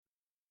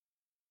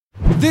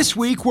This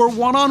week, we're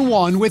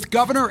one-on-one with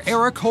Governor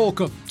Eric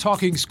Holcomb,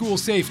 talking school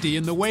safety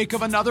in the wake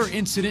of another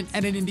incident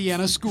at an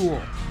Indiana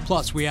school.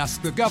 Plus, we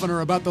ask the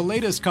governor about the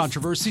latest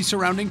controversy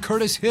surrounding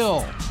Curtis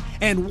Hill.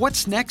 And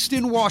what's next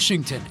in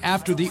Washington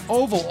after the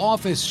Oval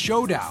Office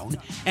showdown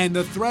and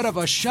the threat of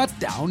a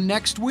shutdown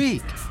next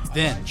week.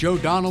 Then, Joe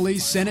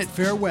Donnelly's Senate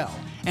farewell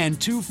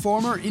and two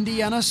former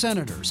Indiana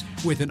senators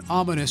with an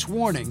ominous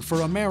warning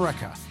for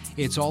America.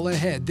 It's all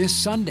ahead this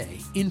Sunday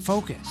in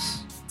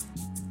Focus.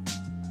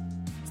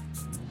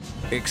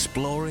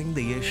 Exploring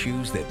the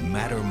issues that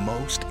matter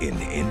most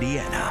in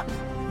Indiana.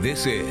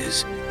 This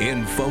is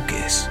In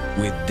Focus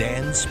with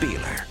Dan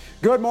Spieler.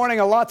 Good morning.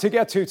 A lot to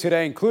get to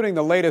today, including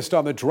the latest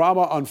on the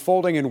drama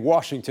unfolding in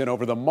Washington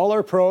over the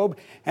Mueller probe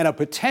and a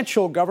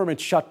potential government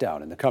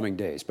shutdown in the coming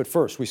days. But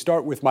first, we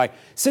start with my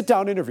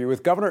sit-down interview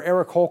with Governor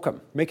Eric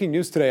Holcomb, making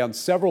news today on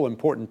several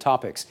important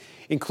topics,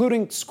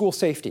 including school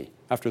safety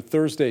after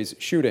Thursday's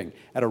shooting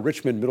at a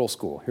Richmond middle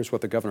school. Here's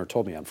what the governor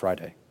told me on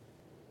Friday.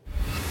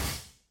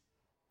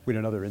 We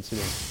had another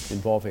incident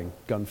involving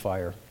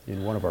gunfire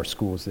in one of our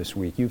schools this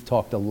week. You've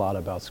talked a lot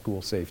about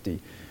school safety,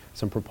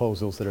 some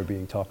proposals that are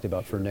being talked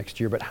about for next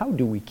year, but how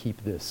do we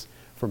keep this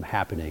from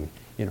happening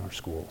in our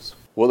schools?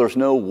 Well, there's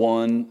no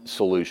one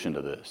solution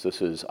to this.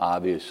 This is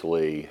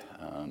obviously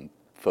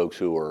folks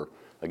who are,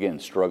 again,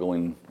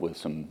 struggling with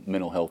some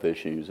mental health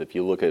issues. If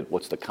you look at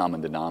what's the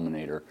common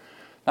denominator,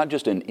 not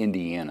just in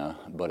Indiana,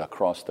 but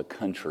across the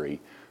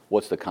country,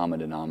 what's the common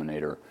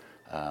denominator?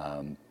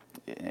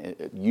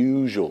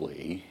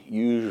 Usually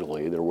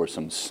there were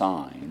some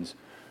signs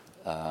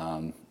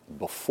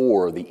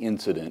before the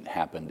incident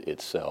happened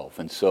itself.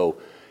 And so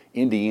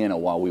Indiana,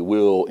 while we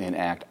will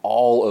enact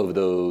all of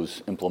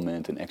those,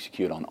 implement and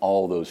execute on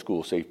all those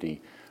school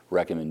safety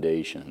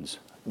recommendations,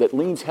 that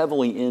leans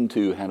heavily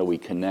into how do we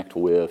connect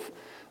with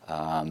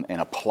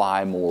and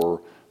apply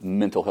more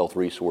mental health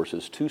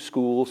resources to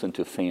schools and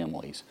to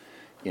families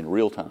in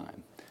real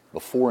time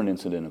before an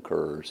incident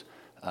occurs.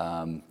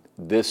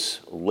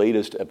 This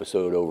latest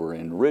episode over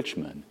in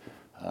Richmond,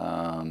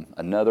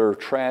 another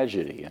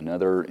tragedy,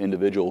 another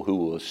individual who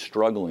was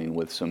struggling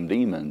with some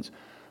demons.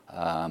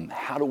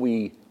 How do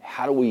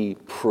we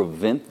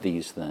prevent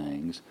these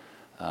things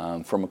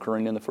from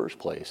occurring in the first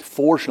place?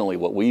 Fortunately,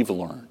 what we've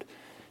learned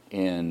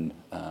in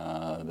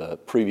the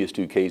previous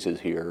two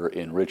cases here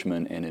in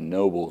Richmond and in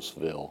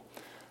Noblesville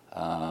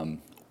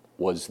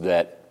was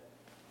that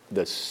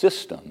the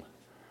system,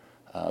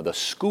 the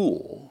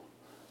school,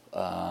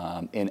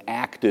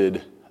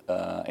 enacted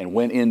and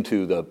went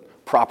into the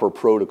proper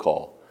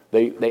protocol.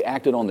 They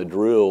acted on the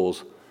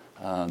drills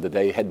that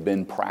they had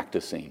been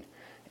practicing.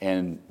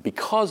 And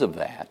because of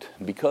that,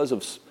 because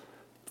of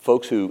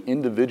folks who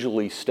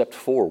individually stepped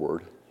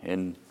forward,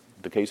 in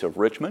the case of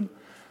Richmond,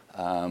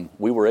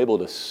 we were able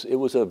to, it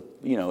was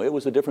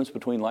a difference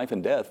between life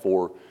and death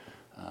for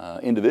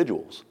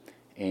individuals.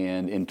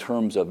 And in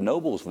terms of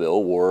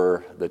Noblesville,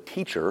 where the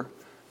teacher,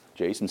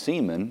 Jason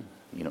Seaman,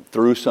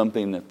 threw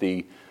something at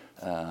the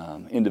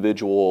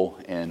individual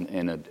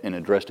and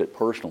addressed it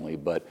personally.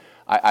 But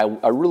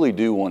I really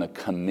do want to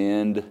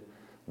commend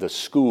the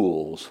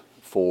schools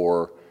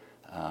for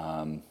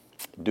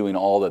doing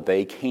all that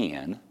they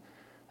can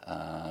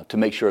to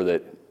make sure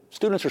that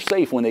students are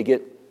safe when they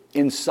get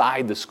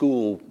inside the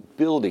school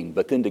building.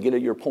 But then to get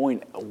at your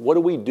point, what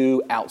do we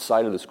do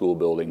outside of the school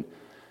building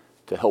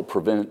to help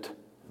prevent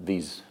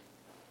these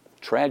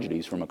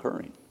tragedies from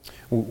occurring?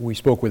 We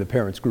spoke with a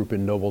parents group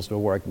in Noblesville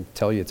where I can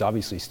tell you it's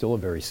obviously still a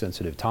very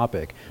sensitive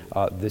topic.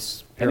 And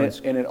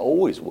it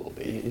always will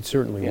be. It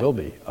certainly will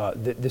be.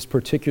 This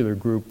particular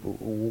group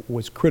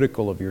was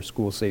critical of your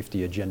school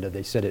safety agenda.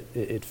 They said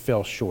it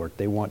fell short.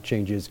 They want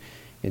changes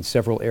in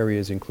several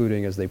areas,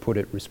 including, as they put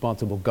it,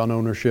 responsible gun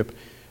ownership,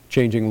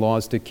 changing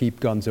laws to keep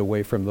guns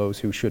away from those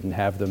who shouldn't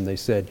have them. They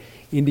said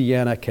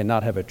Indiana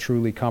cannot have a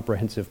truly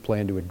comprehensive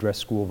plan to address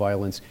school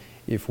violence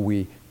if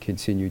we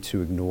continue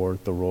to ignore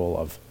the role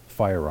of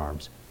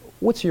firearms.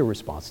 What's your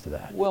response to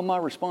that? Well, my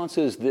response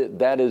is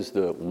that is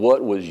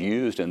what was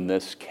used in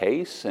this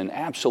case, and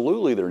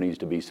absolutely there needs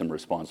to be some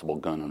responsible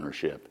gun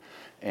ownership,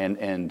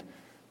 and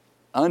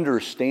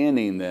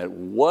understanding that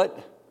what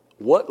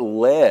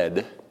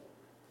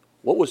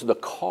was the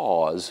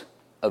cause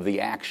of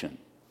the action,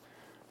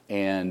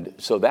 and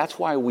so that's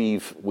why we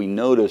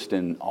noticed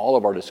in all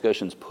of our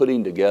discussions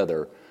putting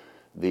together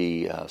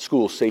the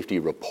school safety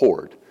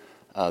report,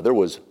 there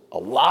was a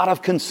lot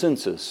of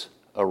consensus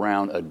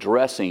around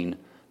addressing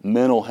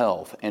mental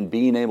health and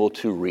being able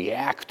to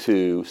react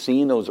to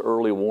seeing those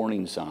early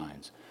warning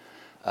signs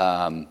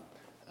and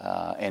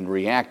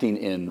reacting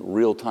in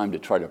real time to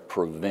try to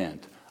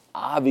prevent.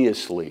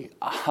 Obviously,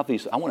 I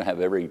want to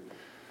have every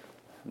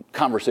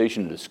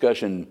conversation and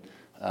discussion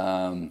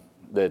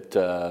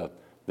that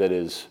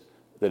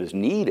is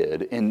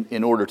needed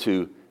in order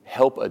to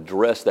help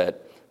address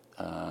that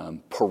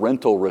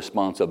parental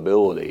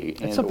responsibility.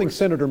 It's something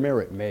Senator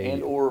Merritt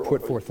may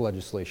put forth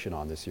legislation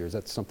on this year. Is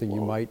that something you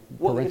might,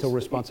 parental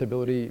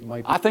responsibility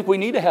might? I think we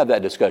need to have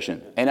that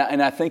discussion.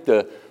 And I think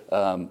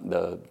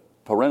the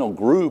parental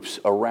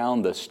groups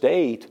around the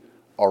state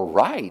are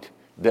right.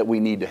 that we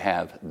need to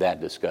have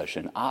that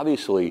discussion.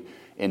 Obviously,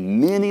 in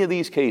many of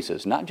these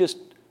cases, not just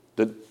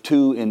the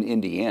two in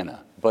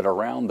Indiana, but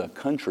around the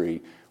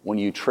country, when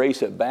you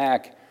trace it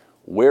back,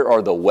 where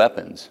are the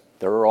weapons?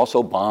 There are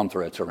also bomb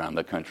threats around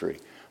the country.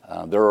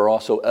 There are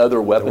also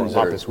other weapons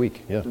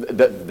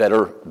that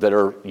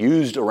are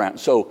used around.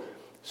 So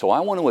I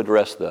want to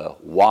address the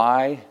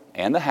why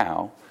and the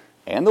how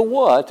and the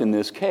what in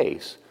this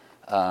case.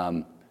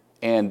 And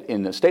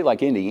in a state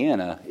like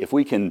Indiana, if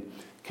we can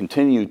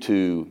continue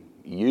to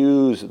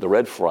use the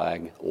red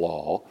flag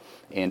law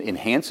and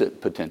enhance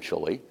it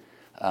potentially,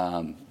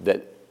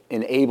 that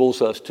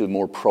enables us to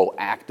more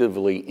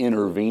proactively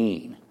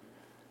intervene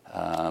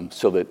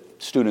so that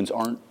students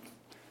aren't,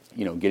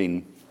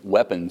 getting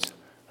weapons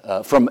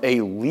from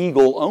a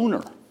legal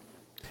owner.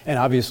 And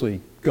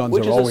obviously, guns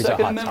Which are is always a a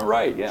Second hot Amendment topic.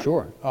 right, yeah.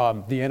 Sure.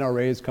 The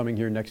NRA is coming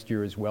here next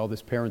year as well.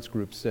 This parents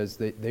group says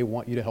they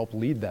want you to help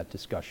lead that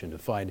discussion to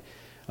find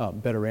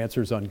better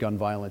answers on gun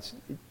violence.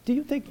 Do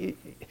you think,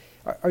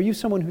 are you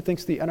someone who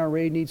thinks the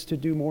NRA needs to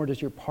do more?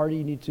 Does your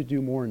party need to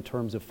do more in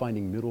terms of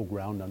finding middle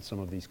ground on some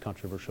of these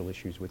controversial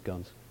issues with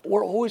guns?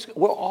 We're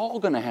all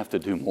going to have to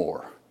do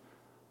more.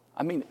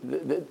 I mean,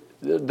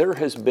 there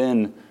has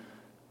been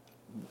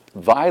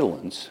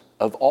violence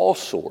of all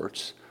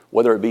sorts,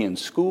 whether it be in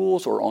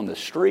schools or on the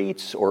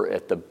streets or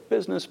at the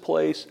business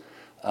place.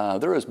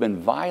 There has been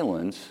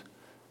violence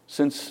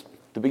since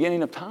the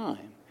beginning of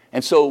time.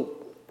 And so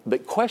the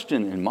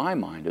question in my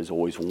mind is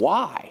always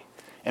why?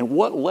 And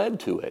what led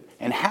to it?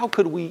 And how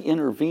could we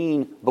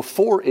intervene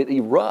before it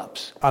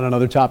erupts? On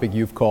another topic,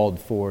 you've called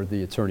for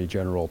the Attorney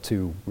General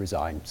to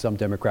resign. Some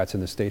Democrats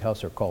in the State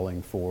House are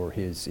calling for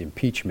his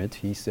impeachment.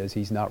 He says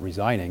he's not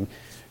resigning.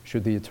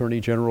 Should the Attorney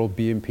General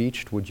be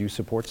impeached? Would you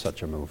support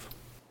such a move?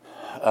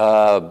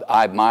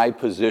 My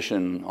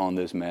position on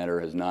this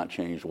matter has not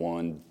changed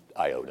one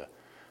iota.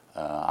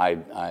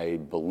 I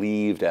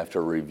believed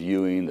after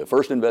reviewing the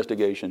first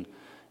investigation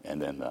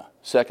and then the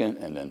second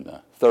and then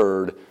the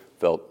third,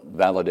 felt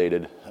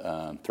validated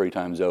 3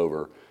 times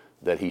over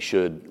that he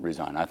should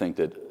resign. I think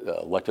that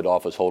elected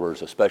office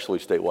holders, especially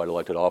statewide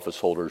elected office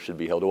holders, should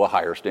be held to a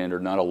higher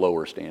standard, not a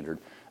lower standard,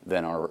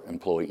 than our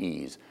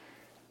employees.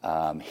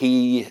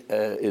 He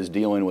is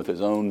dealing with his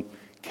own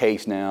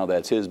case now.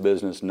 That's his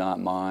business, not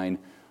mine.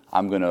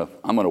 I'm gonna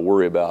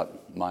worry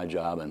about my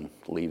job and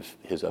leave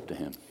his up to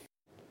him.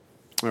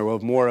 We'll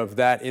have more of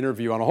that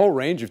interview on a whole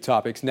range of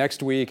topics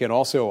next week and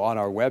also on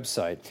our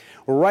website.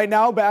 We're right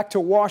now back to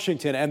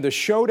Washington and the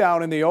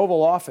showdown in the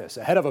Oval Office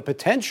ahead of a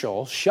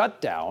potential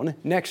shutdown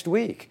next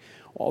week.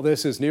 All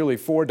this as nearly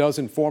 4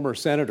 dozen former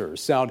senators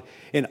sound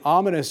an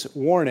ominous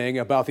warning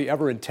about the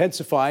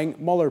ever-intensifying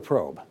Mueller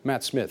probe.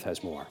 Matt Smith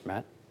has more.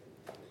 Matt?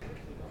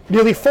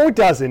 Nearly 4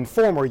 dozen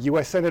former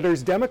U.S.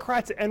 senators,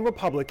 Democrats and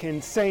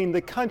Republicans, saying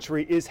the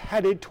country is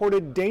headed toward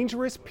a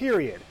dangerous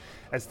period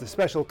as the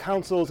special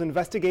counsel's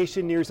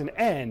investigation nears an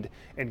end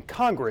and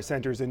Congress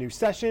enters a new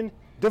session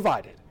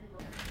divided.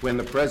 When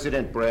the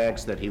president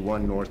brags that he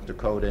won North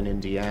Dakota and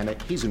Indiana,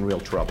 he's in real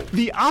trouble.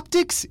 The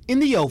optics in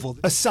the Oval,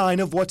 a sign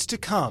of what's to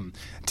come.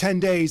 10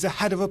 days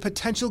ahead of a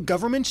potential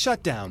government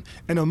shutdown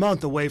and a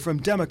month away from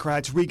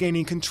Democrats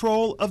regaining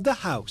control of the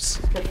House.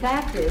 The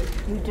fact is,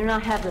 you do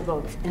not have the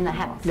votes in the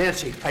House.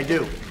 Nancy, I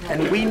do.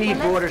 And we need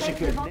border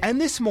security. And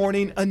this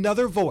morning,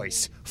 another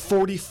voice.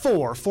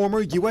 44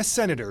 former U.S.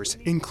 senators,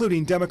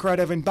 including Democrat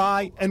Evan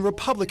Bayh and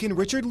Republican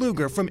Richard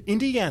Lugar from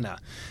Indiana,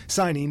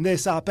 signing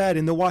this op-ed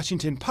in the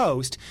Washington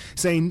Post,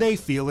 saying they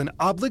feel an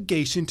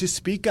obligation to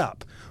speak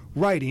up.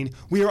 Writing,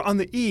 we are on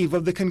the eve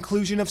of the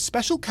conclusion of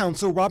Special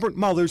Counsel Robert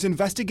Mueller's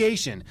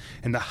investigation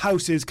and the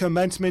House's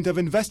commencement of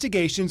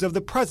investigations of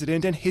the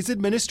president and his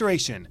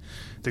administration.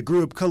 The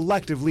group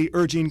collectively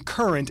urging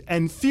current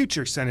and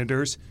future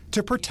senators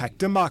to protect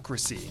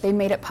democracy. They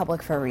made it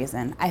public for a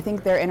reason. I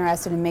think they're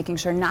interested in making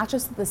sure not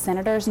just that the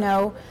senators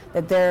know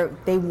that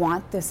they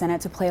want the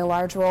Senate to play a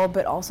large role,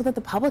 but also that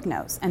the public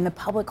knows and the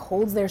public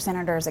holds their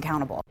senators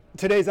accountable.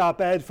 Today's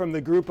op-ed from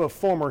the group of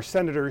former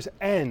senators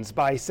ends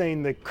by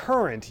saying the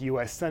current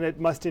U.S. Senate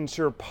must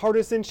ensure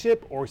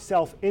partisanship or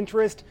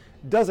self-interest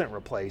doesn't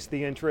replace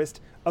the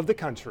interest of the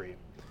country.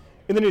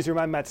 In the newsroom,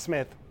 I'm Matt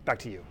Smith. Back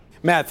to you.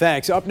 Matt,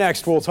 thanks. Up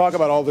next, we'll talk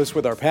about all this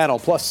with our panel.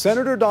 Plus,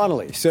 Senator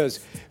Donnelly says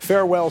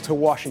farewell to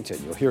Washington.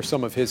 You'll hear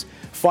some of his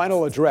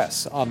final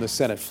address on the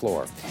Senate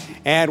floor.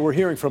 And we're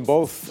hearing from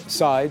both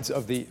sides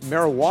of the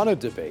marijuana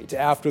debate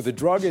after the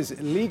drug is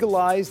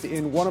legalized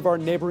in one of our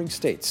neighboring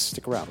states.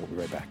 Stick around. We'll be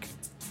right back.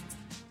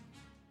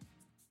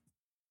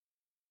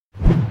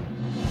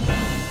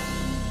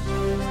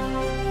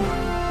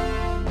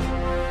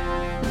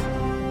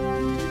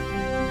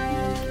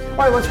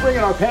 All right, let's bring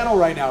in our panel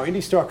right now.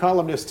 Indy Star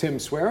columnist Tim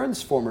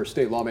Swearens, former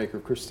state lawmaker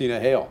Christina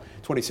Hale,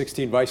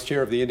 2016 vice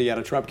chair of the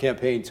Indiana Trump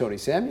campaign Tony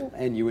Samuel,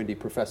 and UIndy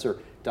professor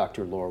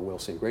Dr. Laura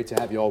Wilson. Great to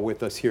have you all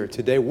with us here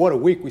today. What a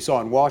week we saw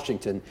in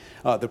Washington.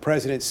 The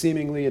president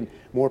seemingly in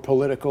more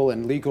political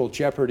and legal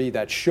jeopardy,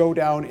 that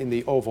showdown in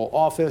the Oval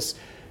Office.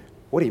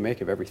 What do you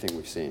make of everything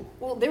we've seen?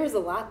 Well, there was a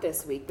lot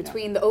this week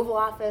between the Oval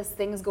Office,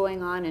 things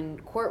going on in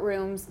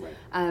courtrooms,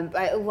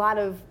 a lot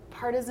of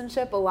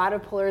partisanship, a lot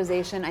of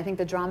polarization. I think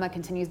the drama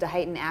continues to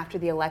heighten after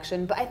the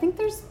election, but I think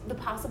there's the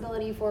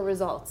possibility for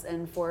results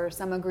and for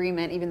some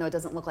agreement, even though it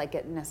doesn't look like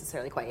it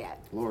necessarily quite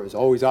yet. Laura's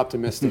always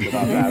optimistic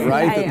about that,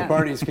 right? That the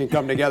parties can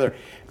come together.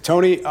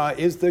 Tony,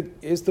 is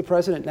the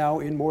president now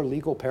in more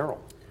legal peril?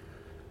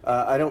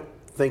 I don't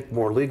think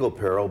more legal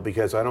peril,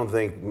 because I don't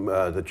think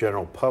the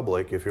general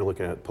public, if you're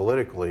looking at it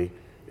politically,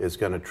 is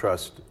going to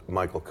trust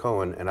Michael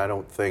Cohen, and I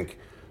don't think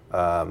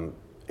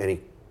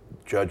any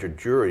judge or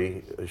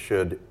jury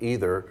should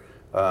either.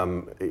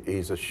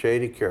 He's a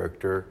shady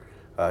character.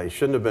 He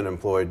shouldn't have been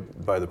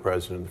employed by the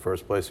president in the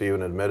first place. He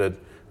even admitted,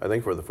 I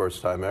think for the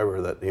first time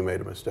ever, that he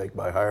made a mistake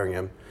by hiring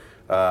him.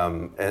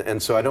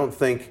 And so I don't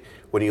think,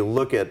 when you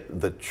look at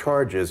the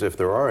charges, if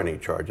there are any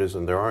charges,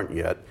 and there aren't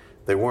yet,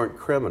 they weren't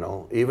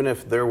criminal. Even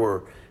if there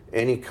were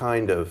any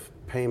kind of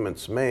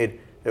payments made,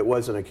 it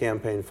wasn't a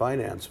campaign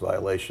finance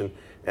violation.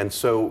 And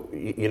so,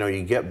 you know,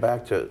 you get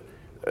back to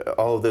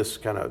all of this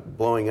kind of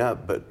blowing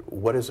up, but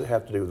what does it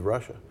have to do with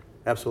Russia?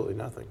 Absolutely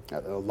nothing.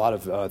 A lot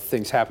of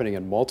things happening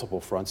on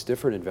multiple fronts,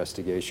 different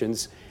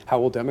investigations. How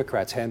will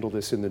Democrats handle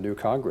this in the new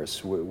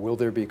Congress? Will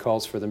there be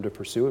calls for them to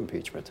pursue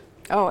impeachment?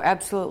 Oh,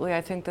 absolutely.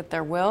 I think that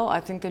there will. I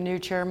think the new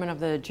chairman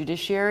of the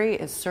Judiciary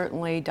is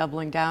certainly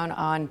doubling down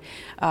on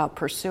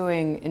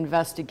pursuing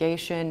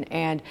investigation,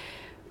 and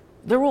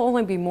there will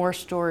only be more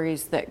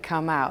stories that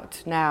come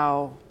out.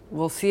 Now,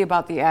 we'll see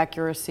about the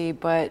accuracy,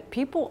 but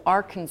people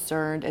are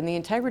concerned, and the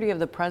integrity of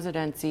the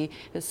presidency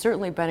has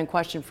certainly been in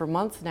question for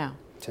months now.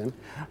 Tim?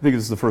 I think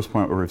this is the first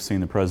point where we've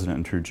seen the president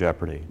in true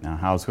jeopardy. Now,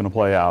 how it's going to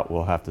play out,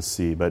 we'll have to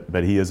see,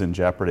 but he is in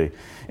jeopardy.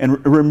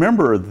 And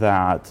remember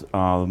that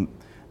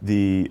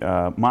the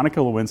Monica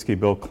Lewinsky,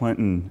 Bill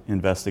Clinton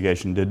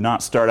investigation did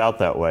not start out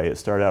that way. It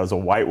started out as a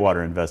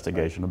Whitewater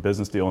investigation, a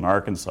business deal in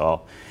Arkansas,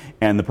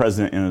 and the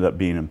president ended up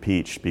being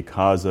impeached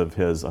because of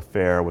his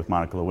affair with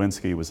Monica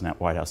Lewinsky, who was a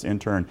White House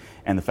intern,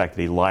 and the fact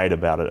that he lied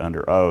about it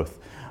under oath.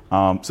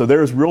 So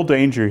there is real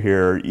danger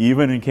here,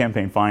 even in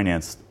campaign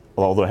finance,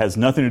 although it has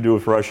nothing to do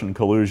with Russian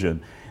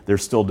collusion.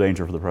 There's still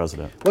danger for the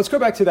president. Let's go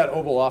back to that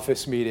Oval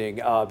Office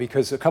meeting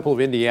because a couple of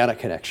Indiana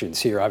connections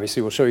here.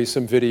 Obviously, we'll show you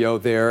some video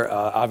there.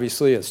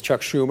 Obviously, as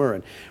Chuck Schumer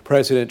and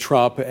President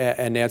Trump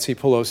and Nancy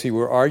Pelosi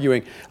were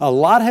arguing, a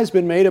lot has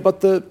been made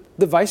about the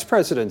vice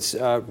president's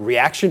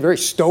reaction, very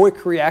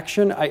stoic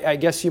reaction, I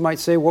guess you might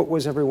say. What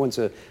was everyone's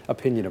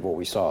opinion of what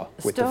we saw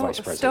with the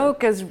vice president?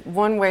 Stoic is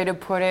one way to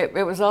put it.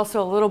 It was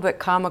also a little bit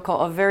comical,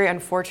 a very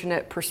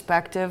unfortunate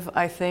perspective,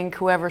 I think.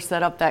 Whoever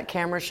set up that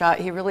camera shot,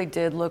 he really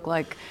did look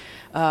like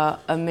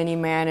a mini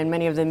man, and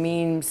many of the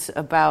memes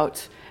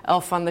about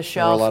Elf on the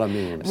Shelf. There are a lot of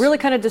memes. Really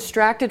kind of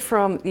distracted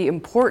from the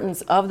importance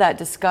of that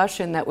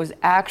discussion that was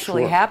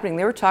actually happening.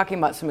 They were talking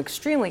about some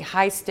extremely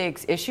high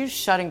stakes issues,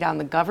 shutting down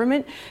the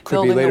government,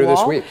 building be later the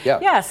wall. this week. Yeah.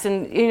 Yes,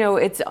 and you know,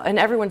 it's in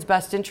everyone's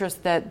best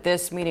interest that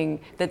this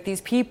meeting, that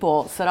these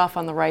people set off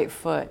on the right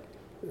foot.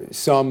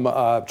 Some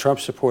Trump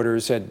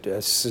supporters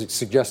had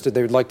suggested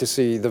they would like to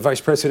see the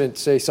vice president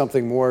say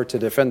something more to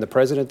defend the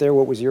president there.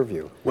 What was your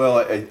view? Well,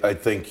 I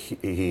think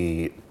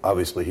he's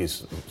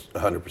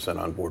 100%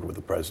 on board with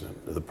the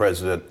president. The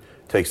president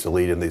takes the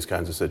lead in these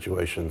kinds of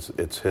situations.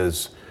 It's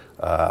his,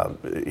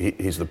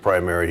 he's the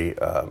primary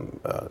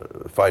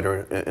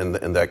fighter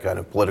in that kind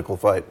of political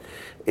fight.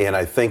 And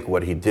I think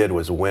what he did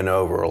was win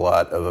over a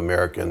lot of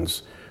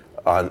Americans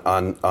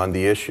on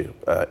the issue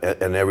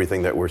and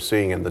everything that we're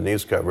seeing in the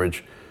news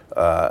coverage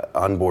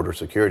on border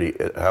security.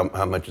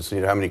 How much is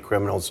needed, how many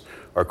criminals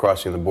are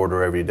crossing the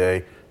border every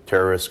day,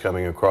 terrorists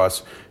coming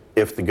across.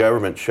 If the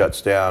government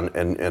shuts down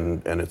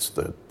and it's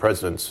the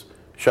president's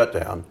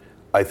shutdown,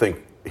 I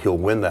think he'll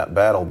win that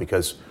battle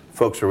because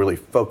folks are really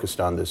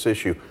focused on this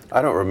issue.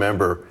 I don't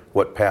remember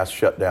what past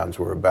shutdowns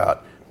were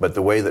about, but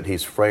the way that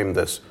he's framed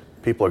this,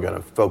 people are going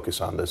to focus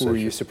on this issue. Were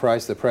you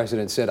surprised the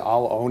president said,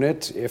 I'll own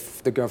it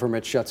if the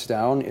government shuts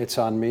down, it's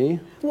on me?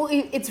 Well,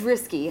 it's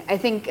risky. I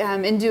think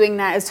in doing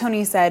that, as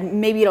Tony said,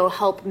 maybe it'll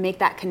help make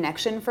that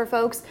connection for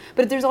folks.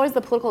 But there's always the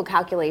political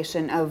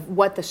calculation of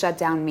what the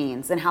shutdown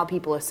means and how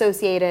people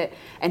associate it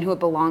and who it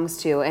belongs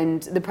to.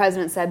 And the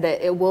president said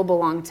that it will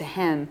belong to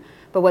him.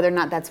 But whether or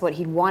not that's what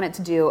he'd want it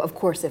to do, of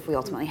course, if we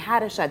ultimately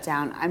had a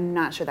shutdown, I'm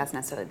not sure that's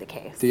necessarily the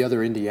case. The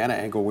other Indiana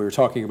angle we were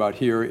talking about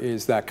here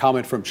is that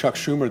comment from Chuck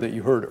Schumer that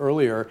you heard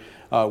earlier,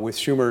 with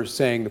Schumer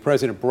saying the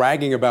president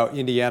bragging about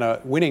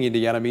winning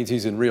Indiana means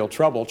he's in real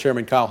trouble.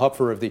 Chairman Kyle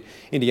Hupfer of the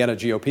Indiana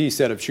GOP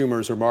said of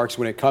Schumer's remarks,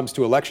 when it comes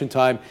to election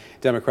time,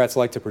 Democrats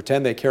like to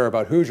pretend they care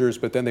about Hoosiers,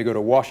 but then they go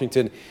to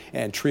Washington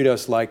and treat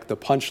us like the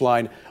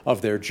punchline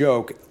of their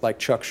joke, like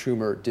Chuck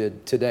Schumer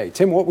did today.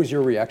 Tim, what was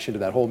your reaction to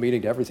that whole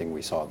meeting, to everything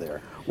we saw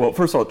there? Well,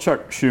 first of all,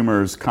 Chuck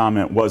Schumer's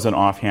comment was an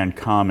offhand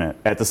comment.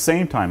 At the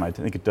same time, I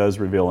think it does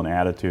reveal an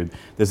attitude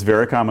that's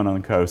very common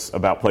on the coast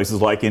about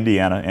places like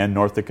Indiana and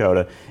North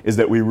Dakota, is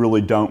that we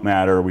really don't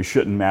matter, we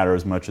shouldn't matter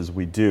as much as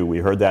we do. We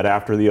heard that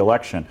after the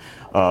election.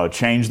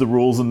 Change the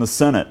rules in the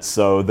Senate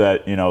so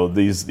that, you know,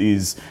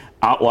 these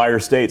outlier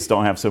states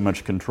don't have so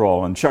much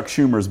control. And Chuck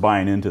Schumer's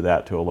buying into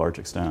that to a large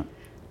extent.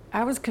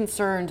 I was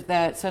concerned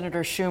that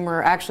Senator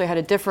Schumer actually had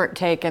a different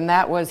take, and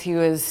that was he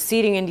was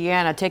ceding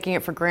Indiana, taking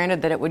it for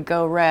granted that it would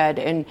go red.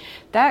 And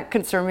that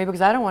concerned me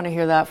because I don't want to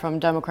hear that from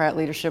Democrat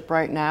leadership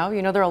right now.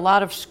 You know, there are a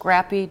lot of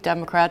scrappy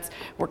Democrats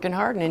working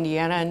hard in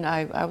Indiana, and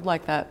I would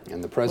like that.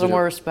 And the president, a little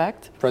more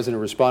respect. The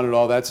president responded to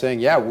all that saying,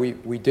 yeah,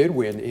 we did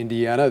win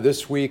Indiana.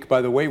 This week,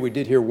 by the way, we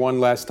did hear one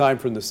last time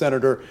from the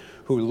senator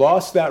who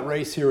lost that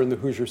race here in the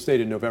Hoosier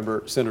State in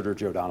November, Senator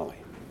Joe Donnelly.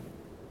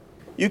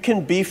 You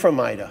can be from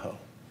Idaho.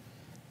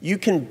 You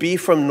can be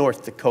from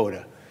North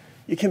Dakota.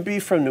 You can be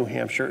from New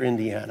Hampshire,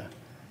 Indiana.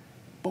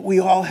 But we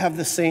all have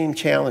the same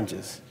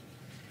challenges.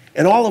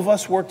 And all of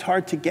us worked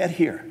hard to get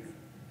here.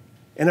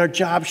 And our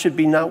job should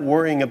be not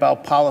worrying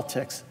about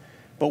politics,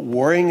 but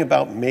worrying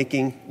about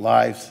making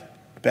lives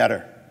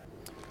better.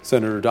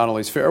 Senator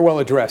Donnelly's farewell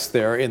address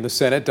there in the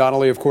Senate.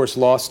 Donnelly, of course,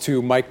 lost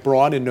to Mike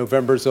Braun in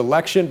November's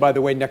election. By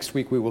the way, next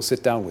week we will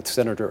sit down with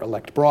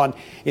Senator-elect Braun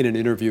in an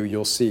interview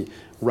you'll see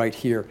right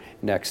here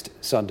next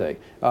Sunday.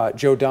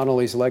 Joe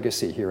Donnelly's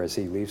legacy here as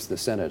he leaves the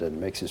Senate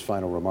and makes his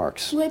final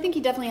remarks. Well, I think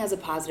he definitely has a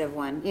positive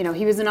one. You know,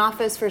 he was in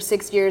office for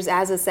 6 years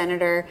as a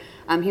senator.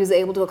 He was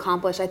able to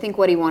accomplish, I think,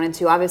 what he wanted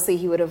to. Obviously,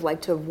 he would have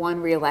liked to have won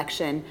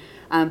re-election.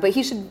 But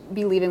he should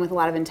be leaving with a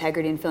lot of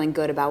integrity and feeling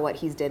good about what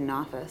he's did in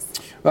office.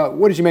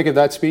 What did you make of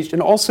that speech?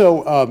 And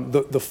also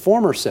the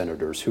former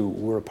senators who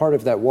were a part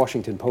of that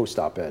Washington Post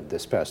op-ed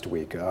this past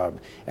week,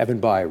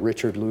 Evan Bayh,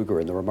 Richard Lugar,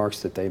 and the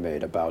remarks that they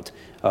made about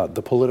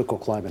the political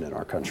climate in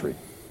our country.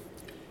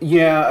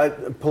 Yeah,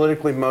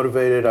 politically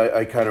motivated.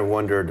 I kind of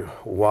wondered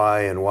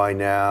why and why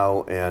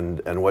now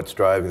and what's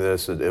driving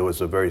this. It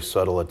was a very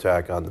subtle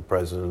attack on the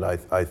president,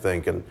 I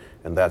think, and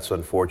that's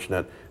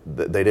unfortunate.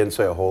 They didn't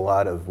say a whole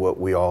lot of what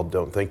we all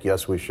don't think.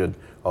 Yes, we should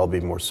all be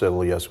more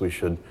civil. Yes, we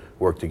should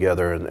work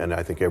together, and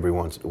I think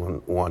everyone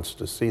wants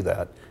to see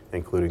that,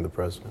 including the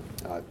president.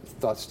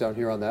 Thoughts down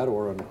here on that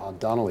or on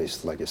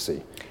Donnelly's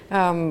legacy?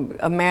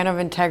 A man of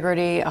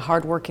integrity, a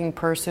hardworking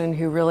person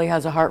who really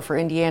has a heart for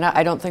Indiana.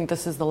 I don't think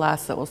this is the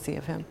last that we'll see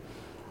of him.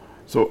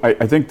 So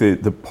I think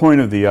the point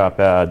of the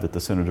op-ed that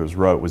the senators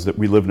wrote was that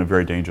we live in a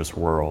very dangerous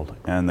world,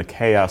 and the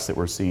chaos that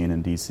we're seeing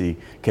in D.C.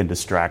 can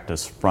distract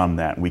us from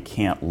that. We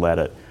can't let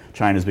it.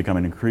 China's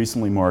becoming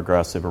increasingly more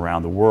aggressive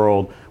around the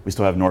world. We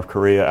still have North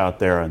Korea out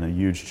there and a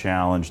huge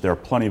challenge. There are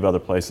plenty of other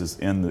places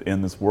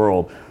in this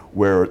world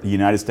where the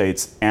United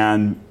States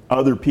and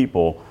other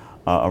people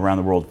around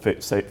the world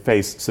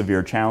face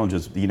severe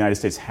challenges. The United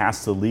States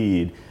has to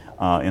lead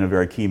in a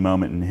very key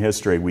moment in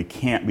history. We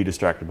can't be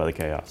distracted by the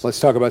chaos.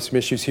 Let's talk about some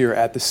issues here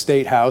at the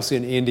State House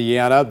in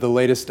Indiana. The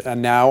latest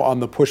now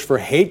on the push for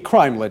hate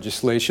crime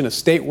legislation. A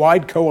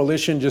statewide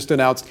coalition just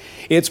announced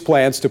its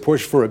plans to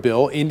push for a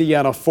bill.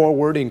 Indiana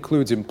Forward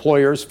includes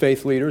employers,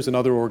 faith leaders, and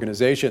other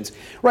organizations.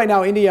 Right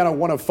now, Indiana,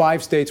 one of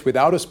 5 states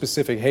without a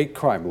specific hate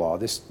crime law.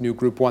 This new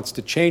group wants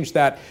to change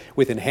that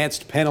with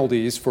enhanced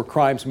penalties for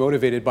crimes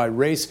motivated by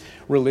race,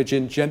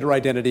 religion, gender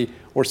identity,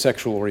 or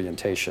sexual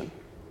orientation.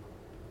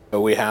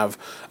 We have,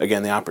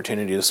 again, the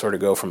opportunity to sort of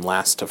go from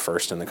last to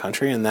first in the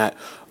country, and that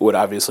would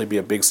obviously be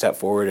a big step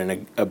forward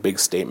and a big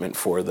statement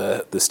for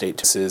the state.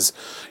 This is,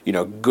 you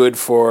know, good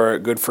for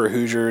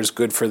Hoosiers,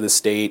 good for the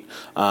state,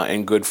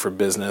 and good for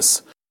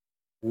business.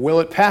 Will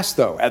it pass,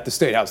 though, at the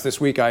State House? This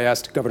week I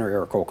asked Governor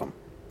Eric Holcomb.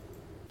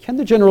 Can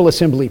the General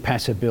Assembly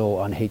pass a bill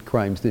on hate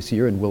crimes this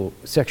year, and will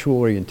sexual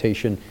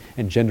orientation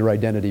and gender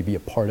identity be a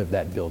part of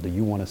that bill? Do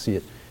you want to see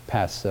it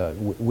pass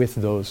with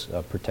those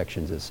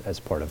protections as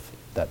part of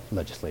that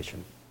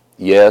legislation?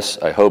 Yes,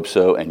 I hope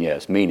so, and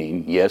yes,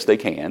 meaning yes, they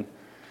can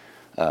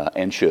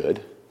and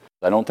should.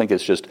 I don't think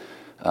it's just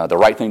the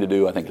right thing to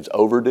do. I think it's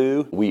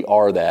overdue. We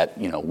are that,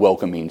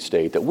 welcoming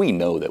state that we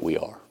know that we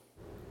are.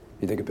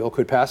 You think a bill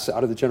could pass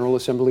out of the General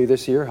Assembly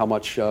this year? How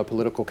much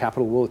political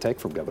capital will it take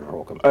from Governor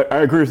Holcomb? I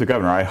agree with the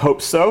governor. I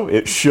hope so.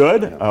 It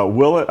should. Yeah.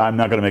 Will it? I'm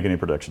not going to make any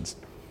predictions.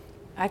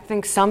 I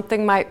think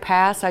something might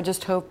pass. I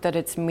just hope that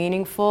it's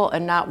meaningful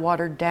and not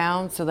watered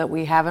down so that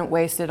we haven't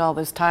wasted all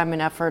this time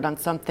and effort on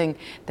something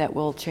that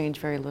will change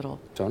very little.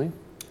 Tony?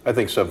 I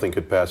think something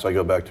could pass. I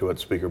go back to what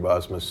Speaker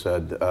Bosma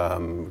said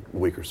a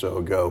week or so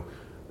ago,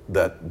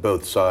 that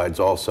both sides,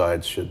 all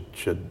sides,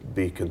 should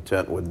be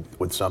content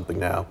with something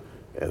now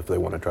if they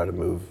want to try to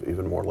move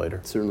even more later.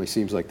 It certainly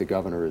seems like the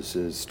governor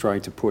is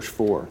trying to push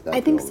for that. I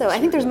think so. I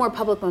think there's more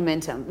public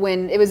momentum.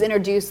 When it was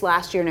introduced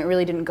last year and it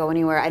really didn't go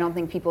anywhere, I don't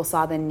think people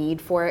saw the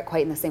need for it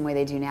quite in the same way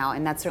they do now,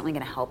 and that's certainly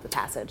going to help the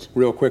passage.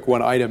 Real quick,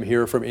 one item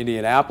here from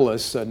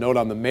Indianapolis. A note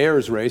on the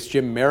mayor's race.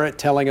 Jim Merritt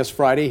telling us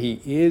Friday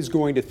he is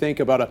going to think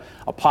about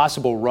a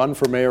possible run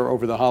for mayor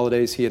over the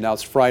holidays. He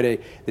announced Friday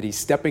that he's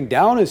stepping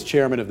down as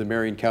chairman of the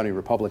Marion County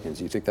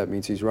Republicans. You think that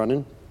means he's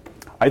running?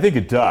 I think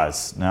it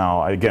does.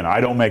 Now, again, I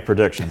don't make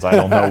predictions. I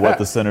don't know what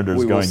the senator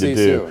is going to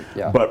do.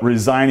 Yeah. But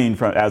resigning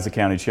as a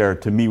county chair,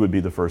 to me, would be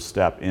the first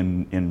step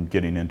in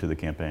getting into the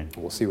campaign.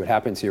 We'll see what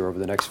happens here over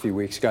the next few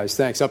weeks, guys.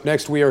 Thanks. Up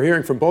next, we are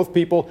hearing from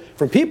people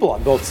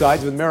on both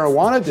sides with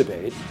marijuana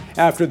debate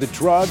after the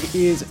drug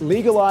is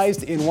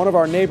legalized in one of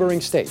our neighboring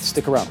states.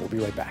 Stick around. We'll be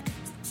right back.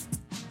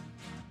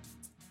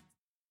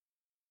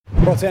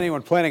 Well, to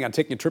anyone planning on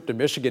taking a trip to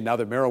Michigan now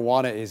that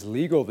marijuana is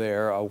legal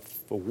there, a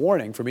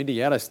warning from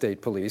Indiana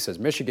State Police as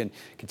Michigan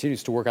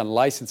continues to work on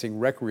licensing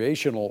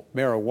recreational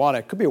marijuana.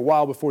 It could be a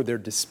while before their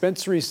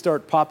dispensaries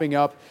start popping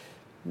up.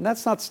 And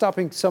that's not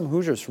stopping some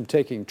Hoosiers from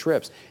taking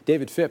trips.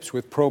 David Phipps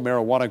with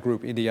pro-marijuana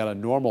group Indiana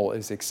NORML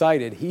is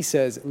excited. He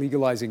says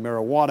legalizing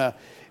marijuana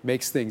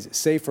makes things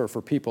safer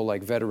for people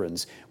like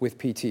veterans with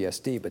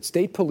PTSD. But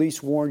state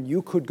police warn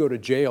you could go to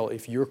jail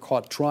if you're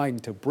caught trying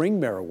to bring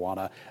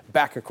marijuana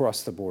back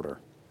across the border.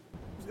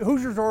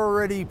 Hoosiers are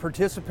already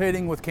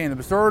participating with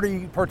cannabis. They're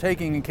already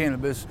partaking in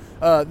cannabis.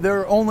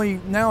 They're only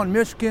now in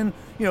Michigan,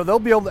 they'll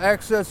be able to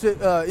access it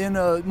in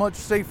a much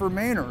safer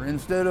manner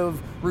instead of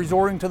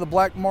resorting to the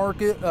black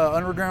market,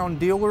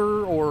 underground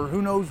dealer, or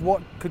who knows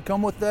what could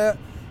come with that.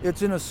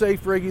 It's in a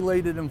safe,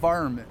 regulated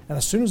environment. And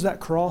as soon as that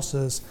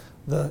crosses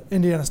the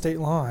Indiana state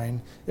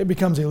line, it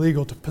becomes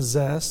illegal to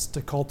possess,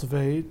 to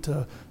cultivate,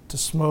 to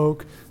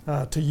smoke,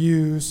 to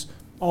use.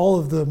 All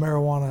of the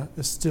marijuana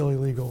is still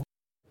illegal.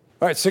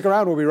 All right, stick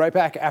around. We'll be right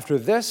back after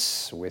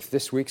this with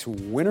this week's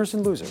winners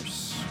and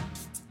losers.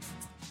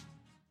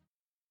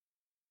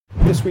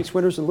 This week's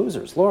winners and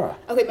losers. Laura.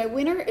 Okay, my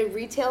winner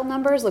retail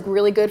numbers look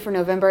really good for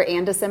November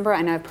and December.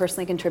 I know I've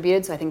personally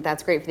contributed, so I think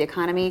that's great for the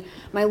economy.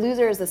 My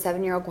loser is the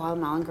 7-year-old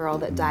Guatemalan girl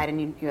that died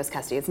in U.S.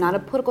 custody. It's not a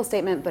political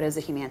statement, but is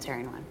a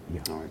humanitarian one.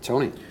 Yeah. All right,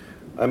 Tony.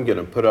 I'm going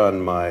to put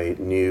on my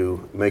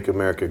new Make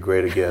America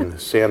Great Again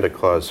Santa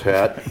Claus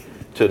hat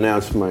to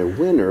announce my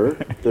winner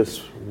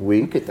this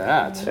week. Look at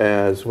that.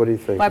 As, what do you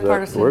think?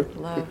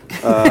 Bipartisan love.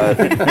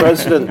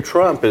 President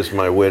Trump is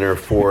my winner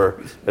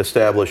for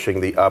establishing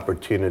the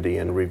Opportunity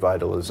and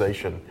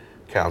Revitalization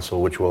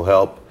Council, which will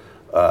help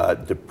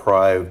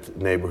deprived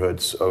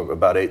neighborhoods,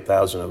 about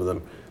 8,000 of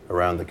them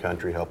around the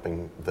country,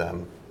 helping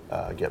them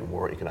get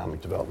more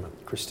economic development.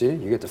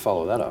 Christine, you get to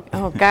follow that up.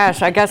 Oh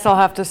gosh, I guess I'll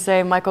have to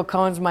say Michael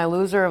Cohen's my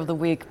loser of the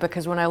week,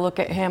 because when I look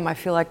at him, I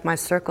feel like my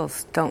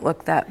circles don't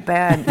look that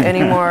bad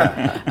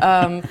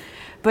anymore.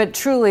 But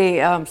truly,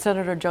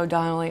 Senator Joe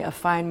Donnelly, a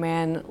fine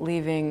man,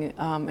 leaving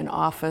an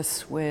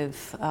office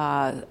with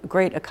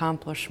great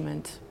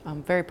accomplishment.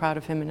 I'm very proud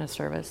of him in his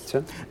service.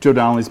 Joe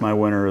Donnelly's my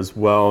winner as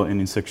well.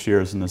 In 6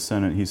 years in the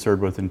Senate, he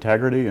served with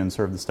integrity and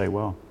served the state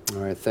well.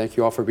 All right, thank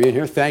you all for being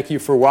here. Thank you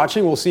for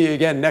watching. We'll see you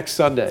again next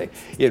Sunday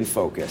in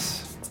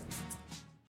Focus.